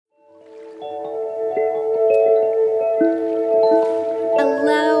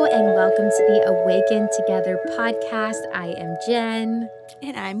welcome to the Awaken Together podcast. I am Jen.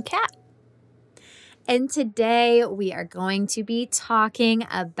 And I'm Kat. And today we are going to be talking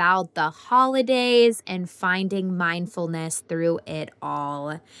about the holidays and finding mindfulness through it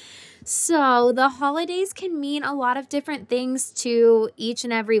all. So the holidays can mean a lot of different things to each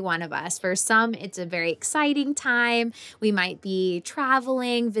and every one of us. For some, it's a very exciting time. We might be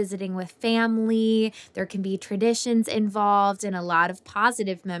traveling, visiting with family. There can be traditions involved and a lot of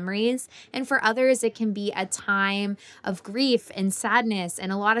positive memories. And for others, it can be a time of grief and sadness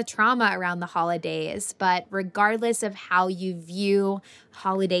and a lot of trauma around the holidays. But regardless of how you view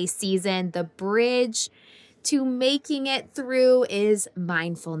holiday season, the bridge to making it through is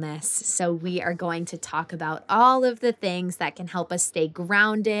mindfulness. So we are going to talk about all of the things that can help us stay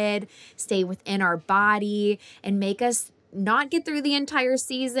grounded, stay within our body, and make us not get through the entire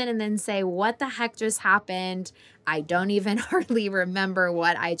season and then say, what the heck just happened? I don't even hardly remember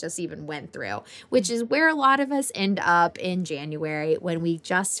what I just even went through, which is where a lot of us end up in January when we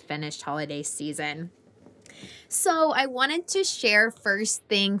just finished holiday season. So I wanted to share first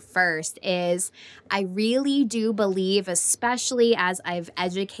thing first is I really do believe, especially as I've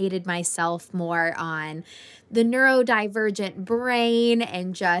educated myself more on the neurodivergent brain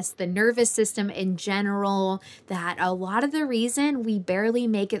and just the nervous system in general, that a lot of the reason we barely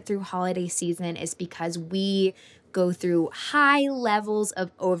make it through holiday season is because we go through high levels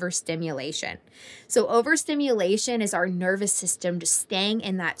of overstimulation. So overstimulation is our nervous system just staying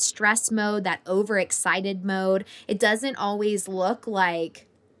in that stress mode, that overexcited mode. It doesn't always look like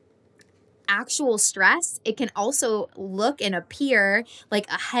actual stress. It can also look and appear like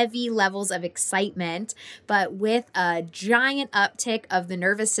a heavy levels of excitement, but with a giant uptick of the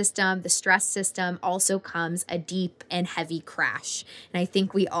nervous system, the stress system, also comes a deep and heavy crash. And I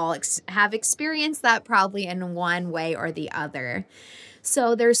think we all have experienced that probably in one way or the other.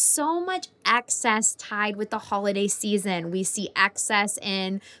 So there's so much excess tied with the holiday season. We see excess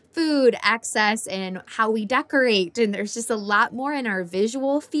in food, excess in how we decorate, and there's just a lot more in our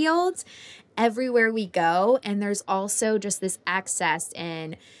visual field everywhere we go. And there's also just this excess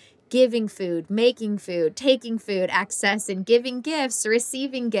in giving food, making food, taking food, excess in giving gifts,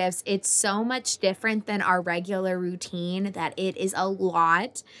 receiving gifts. It's so much different than our regular routine that it is a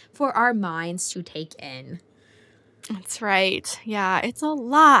lot for our minds to take in. That's right. Yeah, it's a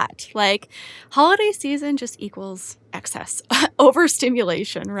lot. Like, holiday season just equals excess,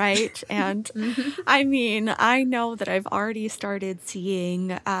 overstimulation, right? And I mean, I know that I've already started seeing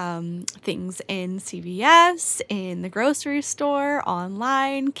things in CVS, in the grocery store,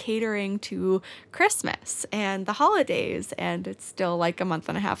 online, catering to Christmas and the holidays, and it's still like a month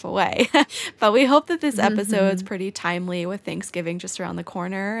and a half away. But we hope that this episode's pretty timely with Thanksgiving just around the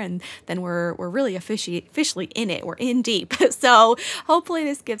corner, and then we're really officially in it. We're in deep. So hopefully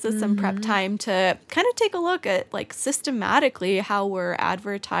this gives us some prep time to kind of take a look at like systematically how we're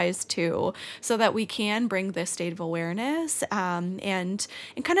advertised to, so that we can bring this state of awareness and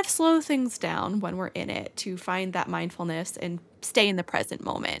kind of slow things down when we're in it, to find that mindfulness and stay in the present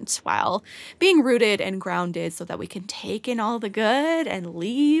moment while being rooted and grounded, so that we can take in all the good and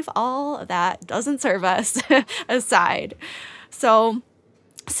leave all that doesn't serve us aside. So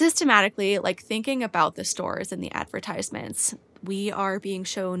systematically, like thinking about the stores and the advertisements, we are being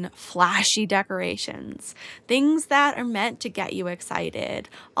shown flashy decorations, things that are meant to get you excited.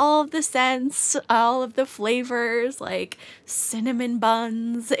 All of the scents, all of the flavors, like cinnamon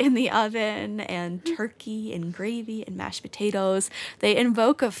buns in the oven and turkey and gravy and mashed potatoes. They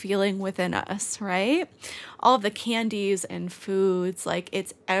invoke a feeling within us, right? All of the candies and foods, like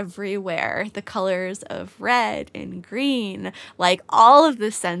it's everywhere. The colors of red and green, like all of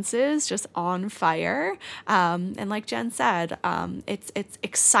the senses just on fire. And like Jen said, it's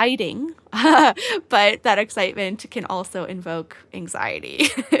exciting, but that excitement can also invoke anxiety.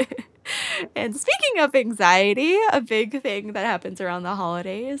 And speaking of anxiety, a big thing that happens around the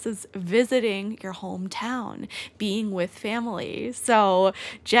holidays is visiting your hometown, being with family. So,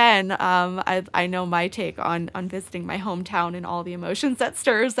 Jen, I know my take on visiting my hometown and all the emotions that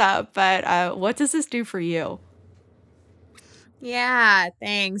stirs up, but what does this do for you? Yeah,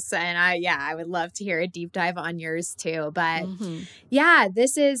 thanks. And I would love to hear a deep dive on yours too. But Mm-hmm. yeah,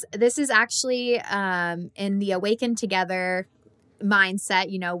 this is actually in the Awaken Together mindset.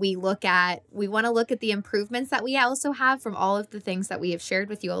 We want to look at the improvements that we also have from all of the things that we have shared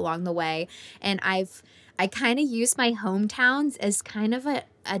with you along the way. And I've I kind of use my hometowns as kind of a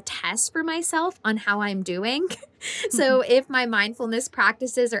test for myself on how I'm doing. So if my mindfulness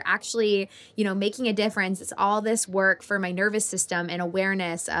practices are actually, making a difference, it's all this work for my nervous system and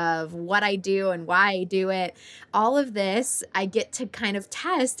awareness of what I do and why I do it. All of this I get to kind of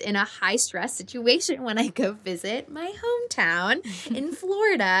test in a high stress situation when I go visit my hometown in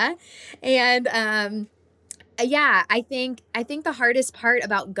Florida. And yeah, I think the hardest part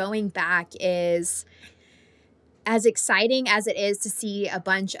about going back is, as exciting as it is to see a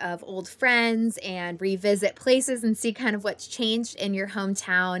bunch of old friends and revisit places and see kind of what's changed in your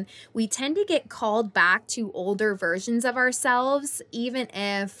hometown, we tend to get called back to older versions of ourselves, even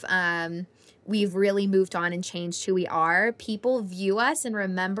if we've really moved on and changed who we are. People view us and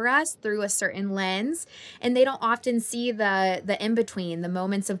remember us through a certain lens, and they don't often see the in-between, the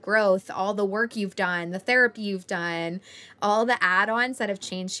moments of growth, all the work you've done, the therapy you've done, all the add-ons that have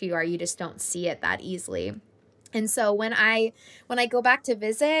changed who you are. You just don't see it that easily. And so when I go back to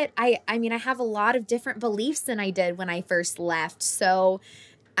visit, I mean, I have a lot of different beliefs than I did when I first left. So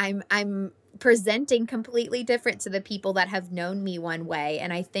I'm presenting completely different to the people that have known me one way.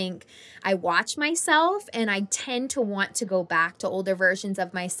 And I think I watch myself and I tend to want to go back to older versions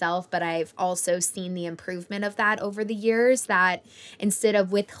of myself, but I've also seen the improvement of that over the years, that instead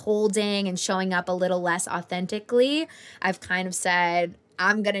of withholding and showing up a little less authentically, I've kind of said,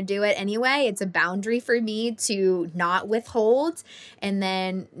 I'm going to do it anyway. It's a boundary for me to not withhold, and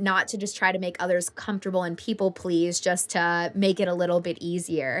then not to just try to make others comfortable and people please just to make it a little bit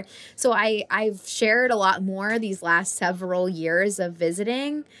easier. So I've shared a lot more these last several years of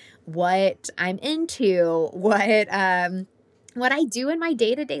visiting what I'm into, what I do in my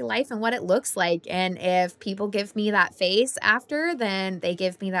day-to-day life and what it looks like. And if people give me that face after, then they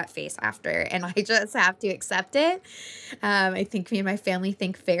give me that face after. And I just have to accept it. I think me and my family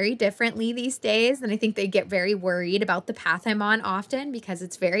think very differently these days. And I think they get very worried about the path I'm on often, because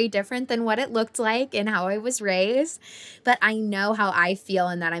it's very different than what it looked like and how I was raised. But I know how I feel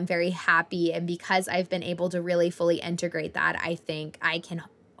and that I'm very happy. And because I've been able to really fully integrate that, I think I can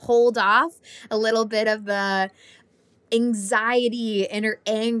hold off a little bit of the anxiety, inner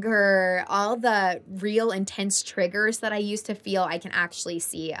anger, all the real intense triggers that I used to feel. I can actually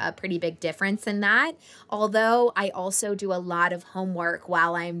see a pretty big difference in that. Although I also do a lot of homework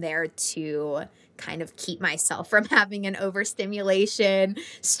while I'm there to kind of keep myself from having an overstimulation,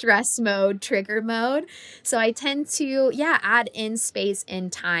 stress mode, trigger mode. So I tend to, add in space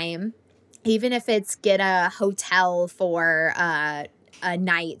and time, even if it's get a hotel for a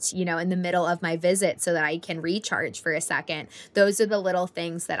night, in the middle of my visit so that I can recharge for a second. Those are the little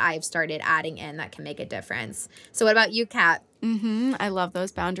things that I've started adding in that can make a difference. So what about you, Kat? I love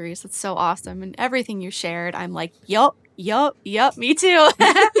those boundaries. It's so awesome. And everything you shared, I'm like, yup, me too.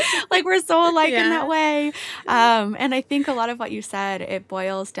 Like, we're so alike in that way. And I think a lot of what you said, it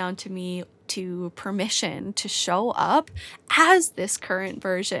boils down to me to permission to show up as this current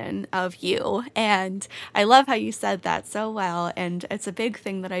version of you. And I love how you said that so well. And it's a big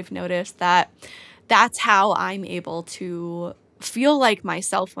thing that I've noticed, that that's how I'm able to feel like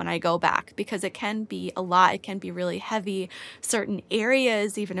myself when I go back, because it can be a lot. It can be really heavy. Certain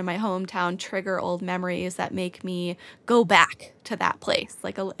areas, even in my hometown, trigger old memories that make me go back to that place.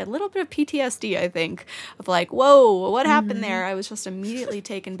 Like a little bit of PTSD, I think, of like, whoa, what happened there? I was just immediately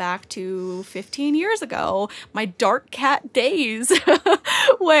taken back to 15 years ago, my dark cat days,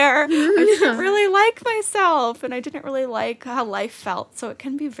 where I didn't really like myself and I didn't really like how life felt. So it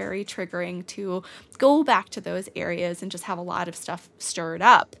can be very triggering to go back to those areas and just have a lot of stuff stirred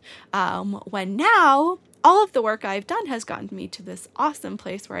up. When now, all of the work I've done has gotten me to this awesome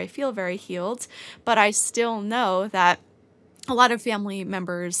place where I feel very healed, but I still know that a lot of family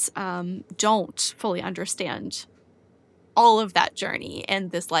members don't fully understand all of that journey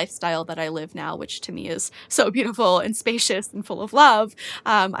and this lifestyle that I live now, which to me is so beautiful and spacious and full of love.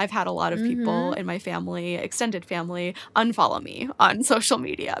 I've had a lot of people in my family, extended family, unfollow me on social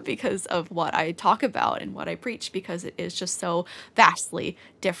media because of what I talk about and what I preach, because it is just so vastly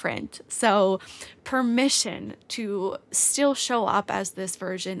different. So permission to still show up as this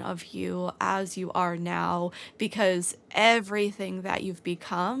version of you as you are now, because everything that you've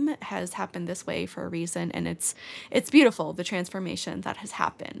become has happened this way for a reason, and it's beautiful, the transformation that has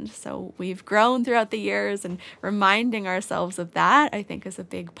happened. So we've grown throughout the years, and reminding ourselves of that, I think, is a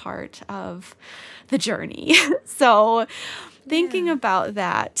big part of the journey. So thinking about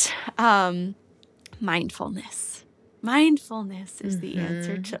that, mindfulness is the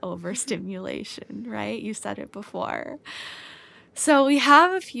answer to overstimulation, right? You said it before. So we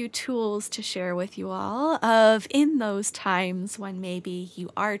have a few tools to share with you all of in those times when maybe you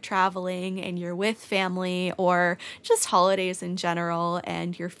are traveling and you're with family or just holidays in general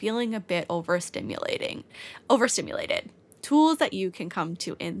and you're feeling a bit overstimulated. Tools that you can come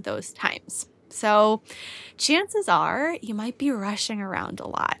to in those times. So chances are you might be rushing around a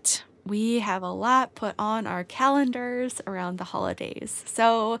lot. We have a lot put on our calendars around the holidays.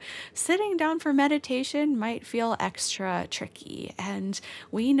 So, sitting down for meditation might feel extra tricky. And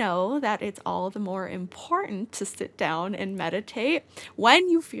we know that it's all the more important to sit down and meditate when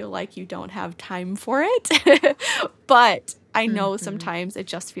you feel like you don't have time for it. But I know sometimes it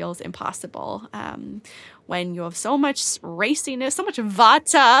just feels impossible. When you have so much raciness, so much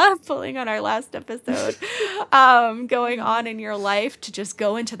vata, pulling on our last episode, going on in your life to just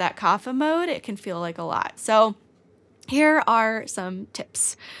go into that kapha mode, it can feel like a lot. So here are some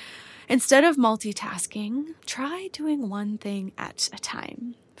tips. Instead of multitasking, try doing one thing at a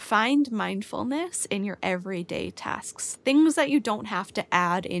time. Find mindfulness in your everyday tasks, things that you don't have to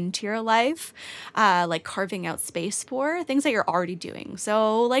add into your life, like carving out space for, things that you're already doing.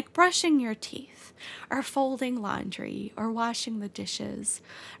 So, like brushing your teeth, or folding laundry, or washing the dishes,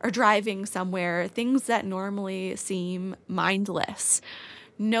 or driving somewhere, things that normally seem mindless.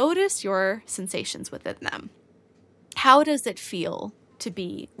 Notice your sensations within them. How does it feel to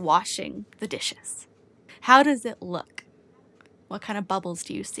be washing the dishes? How does it look? What kind of bubbles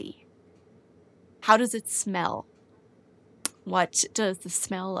do you see? How does it smell? What does the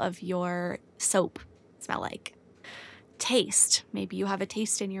smell of your soap smell like? Taste. Maybe you have a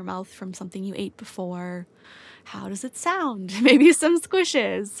taste in your mouth from something you ate before. How does it sound? Maybe some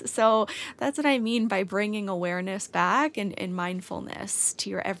squishes. So that's what I mean by bringing awareness back and mindfulness to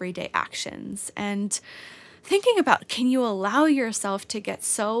your everyday actions. And thinking about, can you allow yourself to get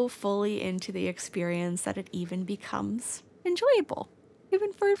so fully into the experience that it even becomes enjoyable,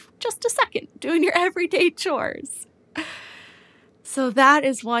 even for just a second, doing your everyday chores? So that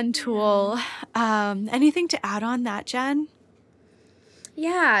is one tool. Anything to add on that, Jen?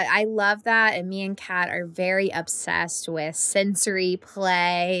 Yeah, I love that. And me and Kat are very obsessed with sensory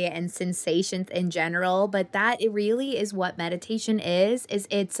play and sensations in general. But that it really is what meditation is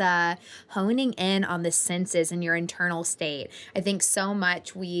it's honing in on the senses and your internal state. I think so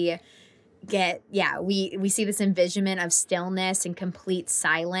much we see this envisionment of stillness and complete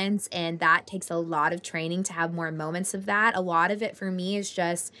silence, and that takes a lot of training to have more moments of that. A lot of it for me is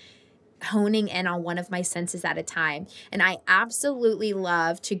just honing in on one of my senses at a time. And I absolutely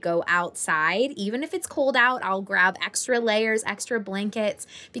love to go outside. Even if it's cold out, I'll grab extra layers, extra blankets,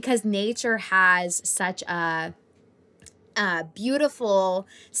 because nature has such a beautiful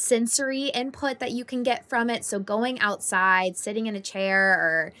sensory input that you can get from it. So going outside, sitting in a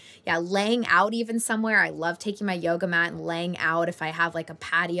chair, or laying out even somewhere. I love taking my yoga mat and laying out if I have like a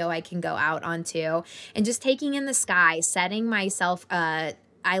patio I can go out onto, and just taking in the sky, setting myself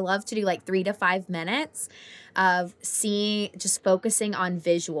I love to do like 3 to 5 minutes of just focusing on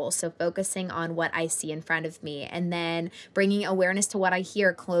visual. So focusing on what I see in front of me, and then bringing awareness to what I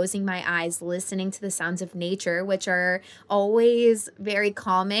hear, closing my eyes, listening to the sounds of nature, which are always very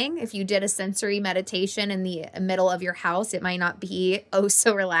calming. If you did a sensory meditation in the middle of your house, it might not be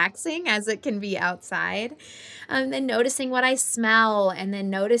so relaxing as it can be outside. Then noticing what I smell, and then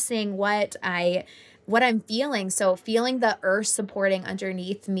noticing what I'm feeling. So feeling the earth supporting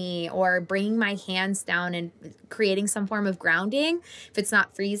underneath me, or bringing my hands down and creating some form of grounding. If it's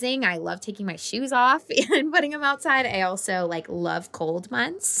not freezing, I love taking my shoes off and putting them outside. I also love cold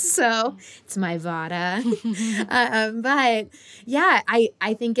months. So it's my vata. But yeah,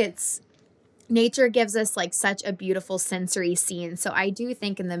 I think nature gives us such a beautiful sensory scene. So I do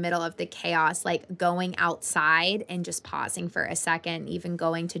think in the middle of the chaos, going outside and just pausing for a second, even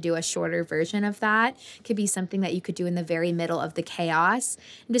going to do a shorter version of that could be something that you could do in the very middle of the chaos,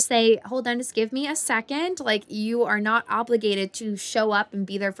 and just say, hold on, just give me a second. You are not obligated to show up and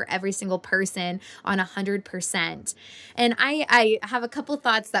be there for every single person on 100%. And I have a couple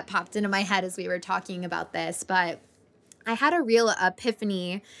thoughts that popped into my head as we were talking about this, but I had a real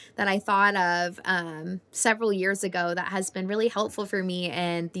epiphany that I thought of several years ago that has been really helpful for me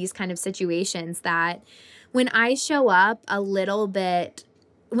in these kind of situations, that when I show up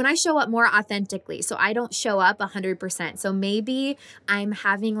more authentically, so I don't show up 100%. So maybe I'm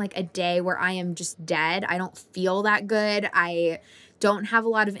having a day where I am just dead. I don't feel that good. I don't have a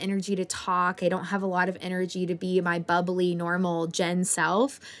lot of energy to talk. I don't have a lot of energy to be my bubbly, normal Jen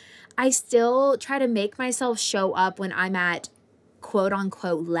self. I still try to make myself show up when I'm at quote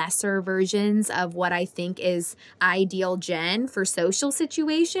unquote lesser versions of what I think is ideal Jen for social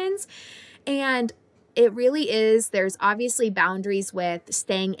situations. And It really is. There's obviously boundaries with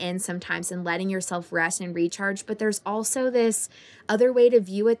staying in sometimes and letting yourself rest and recharge, but there's also this other way to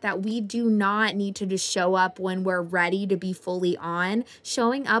view it that we do not need to just show up when we're ready to be fully on.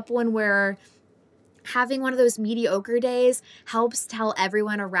 Showing up when we're having one of those mediocre days helps tell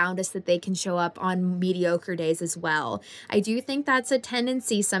everyone around us that they can show up on mediocre days as well. I do think that's a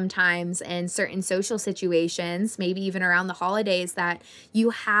tendency sometimes in certain social situations, maybe even around the holidays, that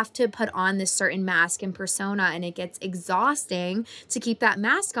you have to put on this certain mask and persona, and it gets exhausting to keep that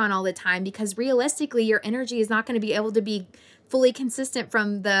mask on all the time because realistically, your energy is not going to be able to be fully consistent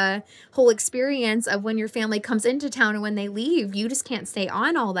from the whole experience of when your family comes into town and when they leave. You just can't stay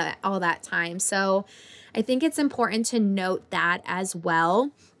on all that time. So I think it's important to note that as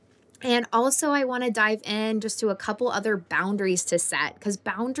well. And also, I want to dive in just to a couple other boundaries to set, because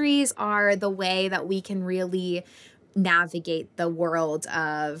boundaries are the way that we can really navigate the world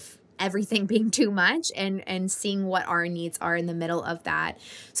of everything being too much and seeing what our needs are in the middle of that.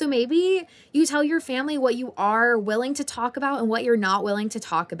 So maybe you tell your family what you are willing to talk about and what you're not willing to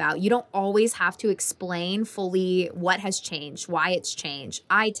talk about. You don't always have to explain fully what has changed, why it's changed.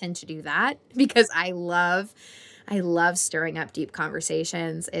 I tend to do that because I love stirring up deep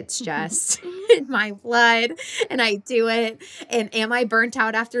conversations. It's just in my blood and I do it. And am I burnt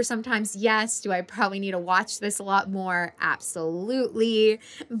out after sometimes? Yes. Do I probably need to watch this a lot more? Absolutely.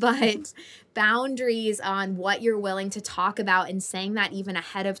 But boundaries on what you're willing to talk about and saying that even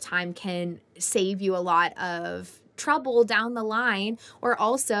ahead of time can save you a lot of trouble down the line. Or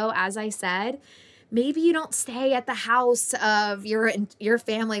also, as I said, maybe you don't stay at the house of your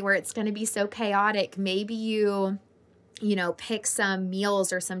family where it's going to be so chaotic. Maybe you pick some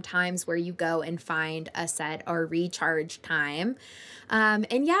meals or some times where you go and find a set or recharge time.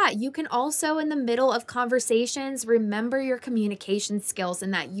 And yeah, you can also, in the middle of conversations, remember your communication skills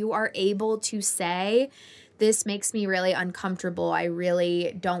and that you are able to say, this makes me really uncomfortable. I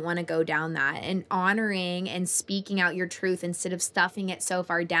really don't want to go down that. And honoring and speaking out your truth instead of stuffing it so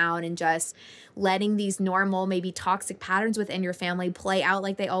far down and just letting these normal, maybe toxic patterns within your family play out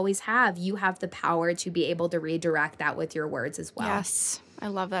like they always have. You have the power to be able to redirect that with your words as well. Yes, I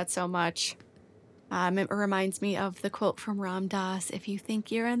love that so much. It reminds me of the quote from Ram Dass, if you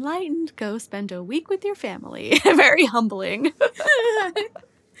think you're enlightened, go spend a week with your family. Very humbling.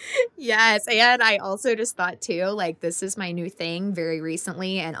 Yes. And I also just thought too, like, this is my new thing very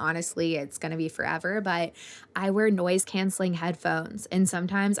recently. And honestly, it's going to be forever. But I wear noise canceling headphones. And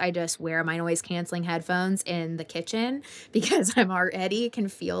sometimes I just wear my noise canceling headphones in the kitchen because I'm already can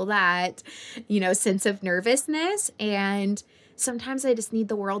feel that, sense of nervousness. And sometimes I just need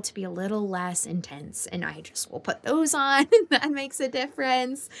the world to be a little less intense, and I just will put those on. That makes a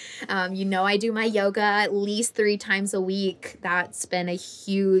difference. I do my yoga at least 3 times a week. That's been a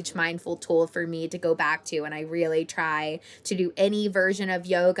huge mindful tool for me to go back to, and I really try to do any version of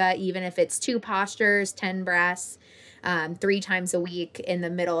yoga, even if it's 2 postures, 10 breaths, 3 times a week in the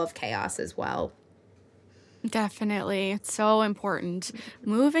middle of chaos as well. Definitely. It's so important.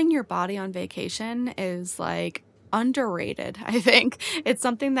 Moving your body on vacation is like underrated, I think. It's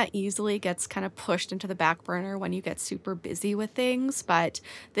something that easily gets kind of pushed into the back burner when you get super busy with things, but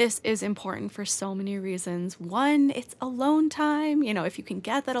this is important for so many reasons. One, it's alone time, if you can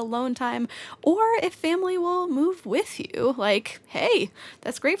get that alone time, or if family will move with you, like, hey,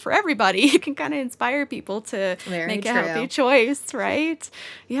 that's great for everybody. You can kind of inspire people to make a healthy choice, right?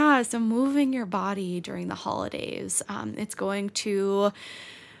 Yeah, so moving your body during the holidays, it's going to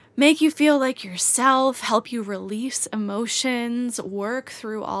make you feel like yourself, help you release emotions, work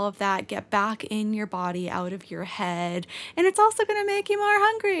through all of that, get back in your body, out of your head. And it's also going to make you more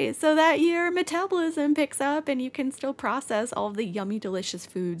hungry so that your metabolism picks up and you can still process all of the yummy, delicious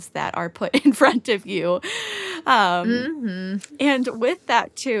foods that are put in front of you. And with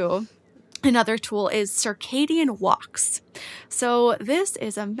that too, another tool is circadian walks. So this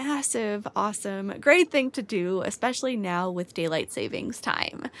is a massive, awesome, great thing to do, especially now with daylight savings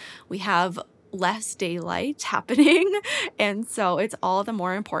time. We have less daylight happening, and so it's all the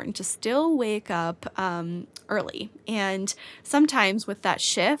more important to still wake up early. And sometimes with that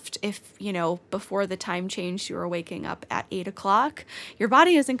shift, if before the time change you were waking up at 8 o'clock, your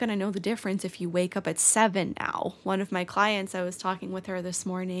body isn't going to know the difference if you wake up at 7 now. One of my clients, I was talking with her this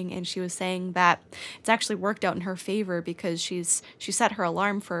morning, and she was saying that it's actually worked out in her favor because she set her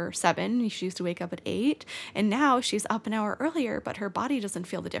alarm for 7. She used to wake up at 8, and now she's up an hour earlier, but her body doesn't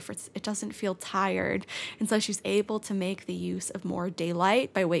feel the difference. It doesn't feel tired. And so she's able to make the use of more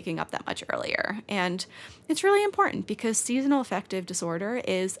daylight by waking up that much earlier. And it's really important because seasonal affective disorder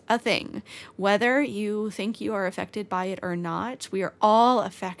is a thing. Whether you think you are affected by it or not, we are all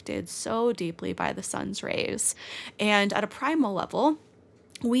affected so deeply by the sun's rays. And at a primal level,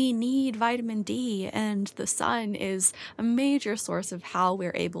 we need vitamin D, and the sun is a major source of how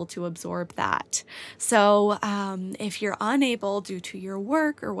we're able to absorb that. So if you're unable, due to your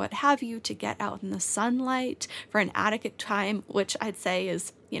work or what have you, to get out in the sunlight for an adequate time, which I'd say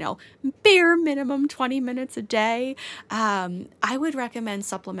is, bare minimum 20 minutes a day, I would recommend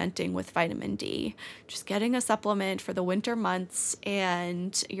supplementing with vitamin D. Just getting a supplement for the winter months,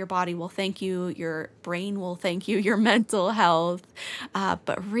 and your body will thank you, your brain will thank you, your mental health.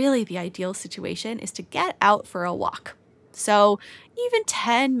 But really, the ideal situation is to get out for a walk. So even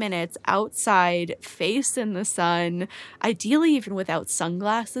 10 minutes outside, face in the sun, ideally even without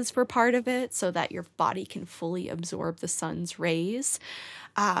sunglasses for part of it, so that your body can fully absorb the sun's rays.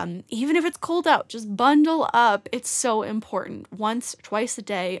 Even if it's cold out, just bundle up. It's so important. Once, twice a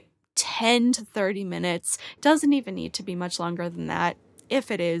day, 10 to 30 minutes. Doesn't even need to be much longer than that. If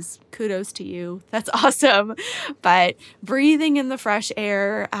it is, kudos to you. That's awesome. But breathing in the fresh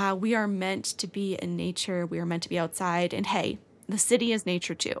air, we are meant to be in nature. We are meant to be outside. And hey, the city is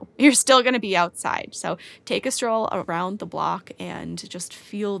nature too. You're still going to be outside. So take a stroll around the block and just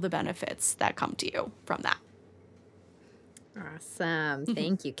feel the benefits that come to you from that. Awesome.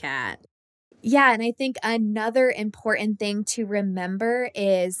 Thank you, Kat. Yeah, and I think another important thing to remember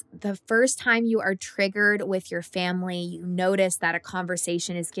is the first time you are triggered with your family, you notice that a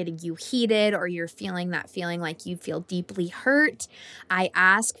conversation is getting you heated, or you're feeling that feeling like you feel deeply hurt. I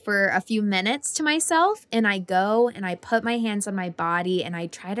ask for a few minutes to myself, and I go and I put my hands on my body and I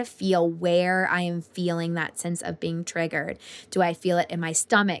try to feel where I am feeling that sense of being triggered. Do I feel it in my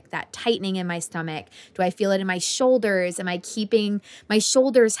stomach, that tightening in my stomach? Do I feel it in my shoulders? Am I keeping my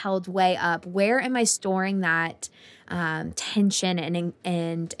shoulders held way up? Where am I storing that tension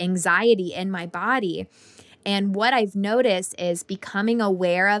and anxiety in my body? And what I've noticed is becoming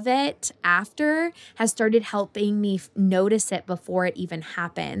aware of it after has started helping me notice it before it even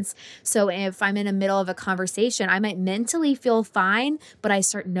happens. So if I'm in the middle of a conversation, I might mentally feel fine, but I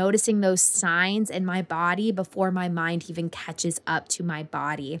start noticing those signs in my body before my mind even catches up to my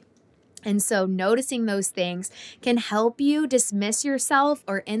body. And so noticing those things can help you dismiss yourself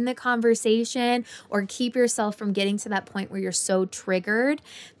or end the conversation, or keep yourself from getting to that point where you're so triggered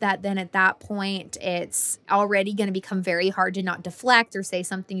that then at that point it's already going to become very hard to not deflect or say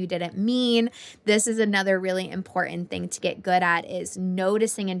something you didn't mean. This is another really important thing to get good at, is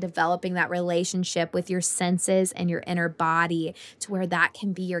noticing and developing that relationship with your senses and your inner body, to where that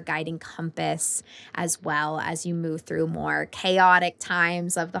can be your guiding compass as well as you move through more chaotic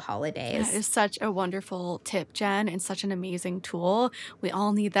times of the holidays. That is such a wonderful tip, Jen, and such an amazing tool. We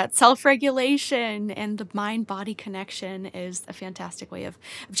all need that self-regulation, and the mind-body connection is a fantastic way of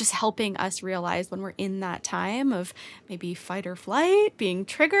just helping us realize when we're in that time of maybe fight or flight, being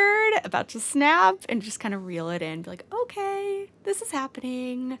triggered, about to snap, and just kind of reel it in. Be like, okay, this is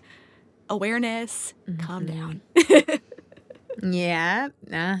happening. Awareness, calm down. Yeah.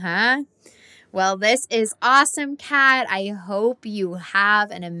 Well, this is awesome, Kat. I hope you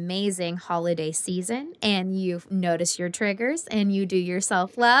have an amazing holiday season, and you notice your triggers, and you do your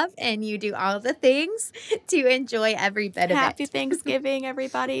self-love, and you do all the things to enjoy every bit of it. Happy Thanksgiving,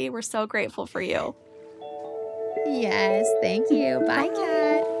 everybody. We're so grateful for you. Yes, thank you. Bye, Kat.